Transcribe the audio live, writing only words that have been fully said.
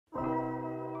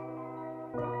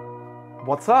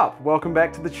What's up? Welcome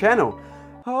back to the channel.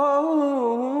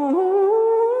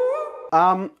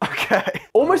 Okay.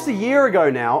 Almost a year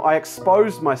ago now, I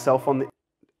exposed myself on the...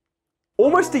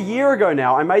 Almost a year ago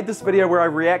now, I made this video where I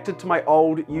reacted to my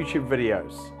old YouTube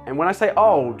videos. And when I say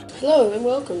old... Hello and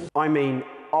welcome. I mean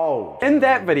old. In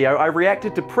that video, I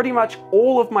reacted to pretty much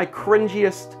all of my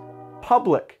cringiest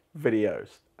public videos.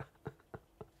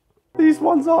 These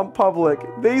ones aren't public.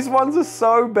 These ones are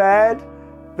so bad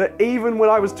that even when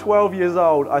I was 12 years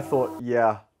old, I thought,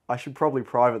 yeah, I should probably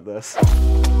private this.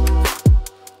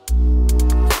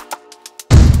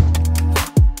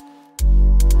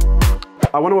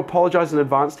 I want to apologize in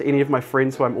advance to any of my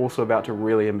friends who I'm also about to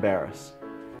really embarrass.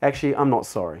 Actually, I'm not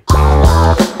sorry.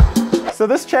 So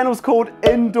this channel is called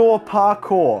Indoor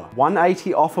Parkour.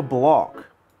 180 off a block.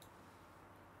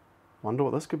 Wonder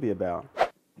what this could be about.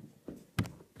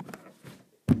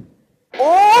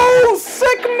 Oh,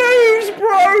 sick news,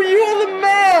 bro! You're the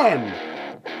man!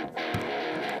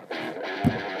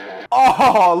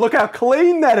 Oh, look how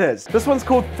clean that is. This one's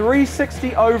called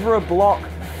 360 over a block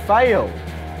fail.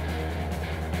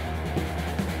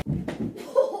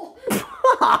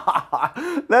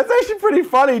 That's actually pretty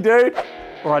funny, dude.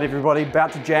 All right, everybody,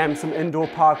 about to jam some indoor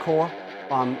parkour.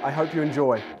 I hope you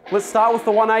enjoy. Let's start with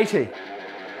the 180.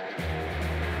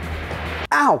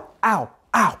 Ow, ow,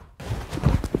 ow.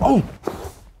 Oh,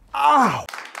 ow.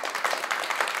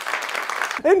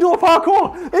 Indoor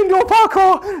parkour, indoor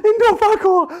parkour, indoor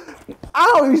parkour.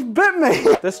 Ow, he's bit me.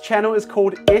 This channel is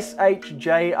called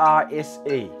SHJRSE.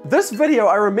 This video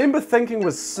I remember thinking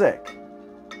was sick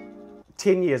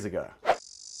 10 years ago.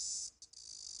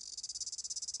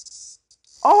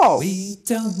 Oh! We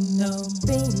don't know.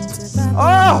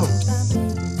 Oh!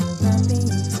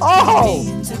 Oh!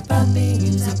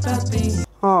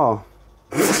 Oh.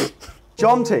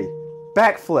 Jaunty.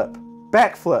 Backflip.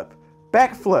 Backflip.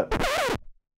 Backflip.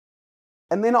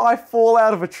 And then I fall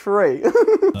out of a tree.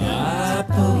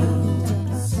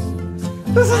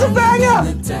 This is a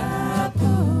banger!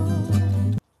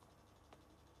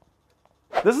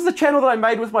 This is a channel that I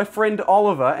made with my friend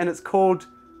Oliver, and it's called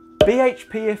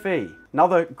BHPFE.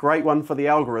 Another great one for the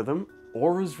algorithm,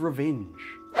 Aura's Revenge.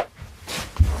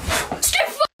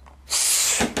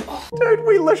 Dude,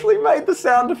 we literally made the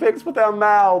sound effects with our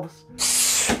mouths.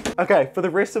 Okay, for the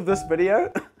rest of this video,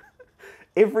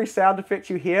 every sound effect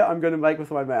you hear, I'm going to make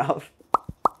with my mouth.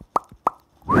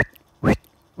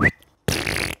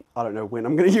 I don't know when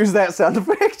I'm going to use that sound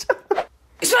effect.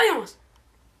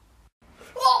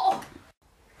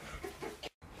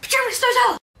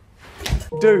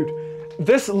 Dude,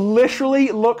 this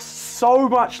literally looks so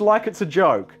much like it's a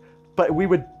joke, but we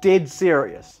were dead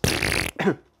serious.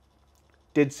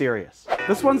 Dead serious.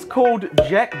 This one's called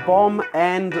Jack Bomb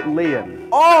and Liam.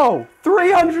 Oh,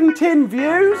 310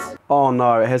 views? Oh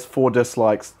no, it has 4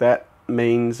 dislikes. That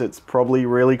means it's probably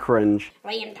really cringe.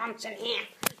 Liam Thompson here,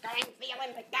 going for the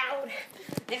Olympic gold.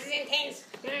 This is intense.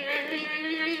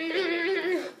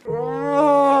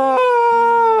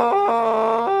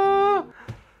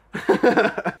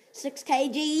 6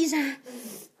 kgs.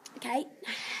 Okay.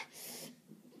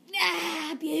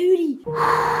 Ah, beauty.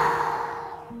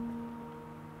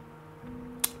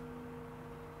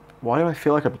 Why do I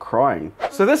feel like I'm crying?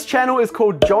 So this channel is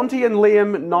called Jaunty and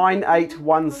Liam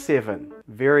 9817.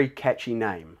 Very catchy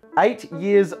name. 8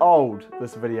 years old,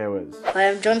 this video is. I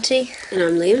am Jaunty. And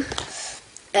I'm Liam.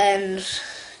 And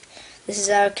this is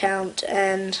our account,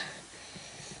 and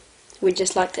We'd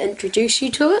just like to introduce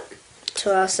you to it.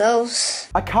 to ourselves.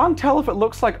 I can't tell if it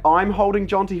looks like I'm holding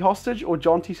Jaunty hostage or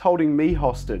Jaunty's holding me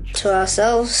hostage. To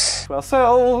ourselves. To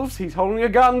ourselves, he's holding a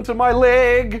gun to my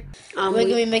leg. We're going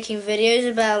to be making videos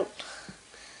about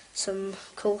some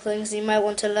cool things you might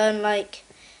want to learn, like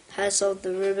how to solve the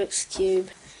Rubik's Cube.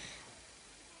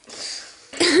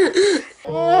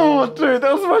 Oh, dude,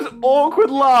 that was the most awkward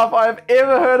laugh I have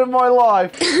ever heard in my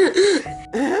life.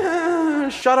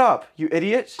 Shut up, you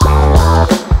idiot.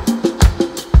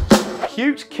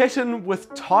 Cute kitten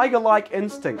with tiger-like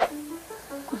instinct.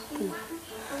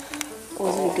 Or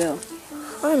is it a girl?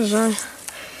 I don't know.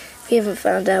 We haven't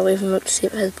found out. We haven't looked to see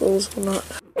if it has balls or not.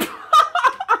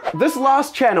 This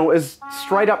last channel is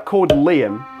straight up called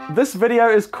Liam. This video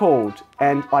is called,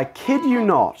 and I kid you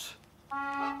not,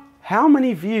 how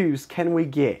many views can we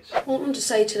get? What I want to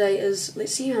say today is,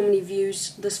 let's see how many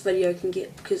views this video can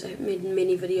get, because I've made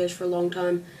many videos for a long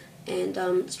time, and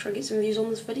let's try to get some views on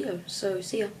this video, so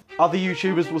see ya. Other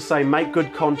YouTubers will say, make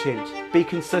good content, be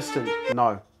consistent.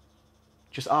 No,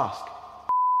 just ask.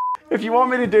 If you want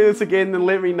me to do this again, then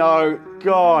let me know.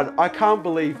 God, I can't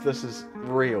believe this is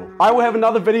real. I will have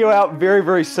another video out very,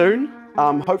 very soon.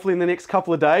 hopefully in the next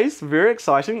couple of days. Very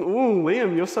exciting. Ooh,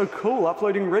 Liam, you're so cool,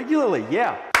 uploading regularly.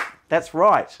 Yeah, that's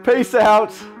right. Peace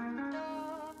out.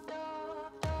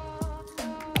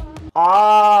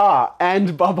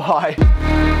 And bye-bye.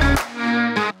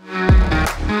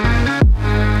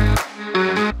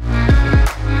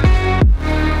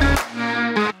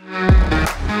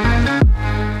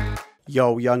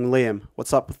 Yo, young Liam,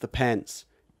 what's up with the pants?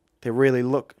 They really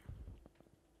look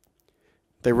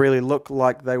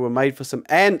like they were made for some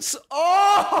ants.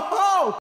 Oh!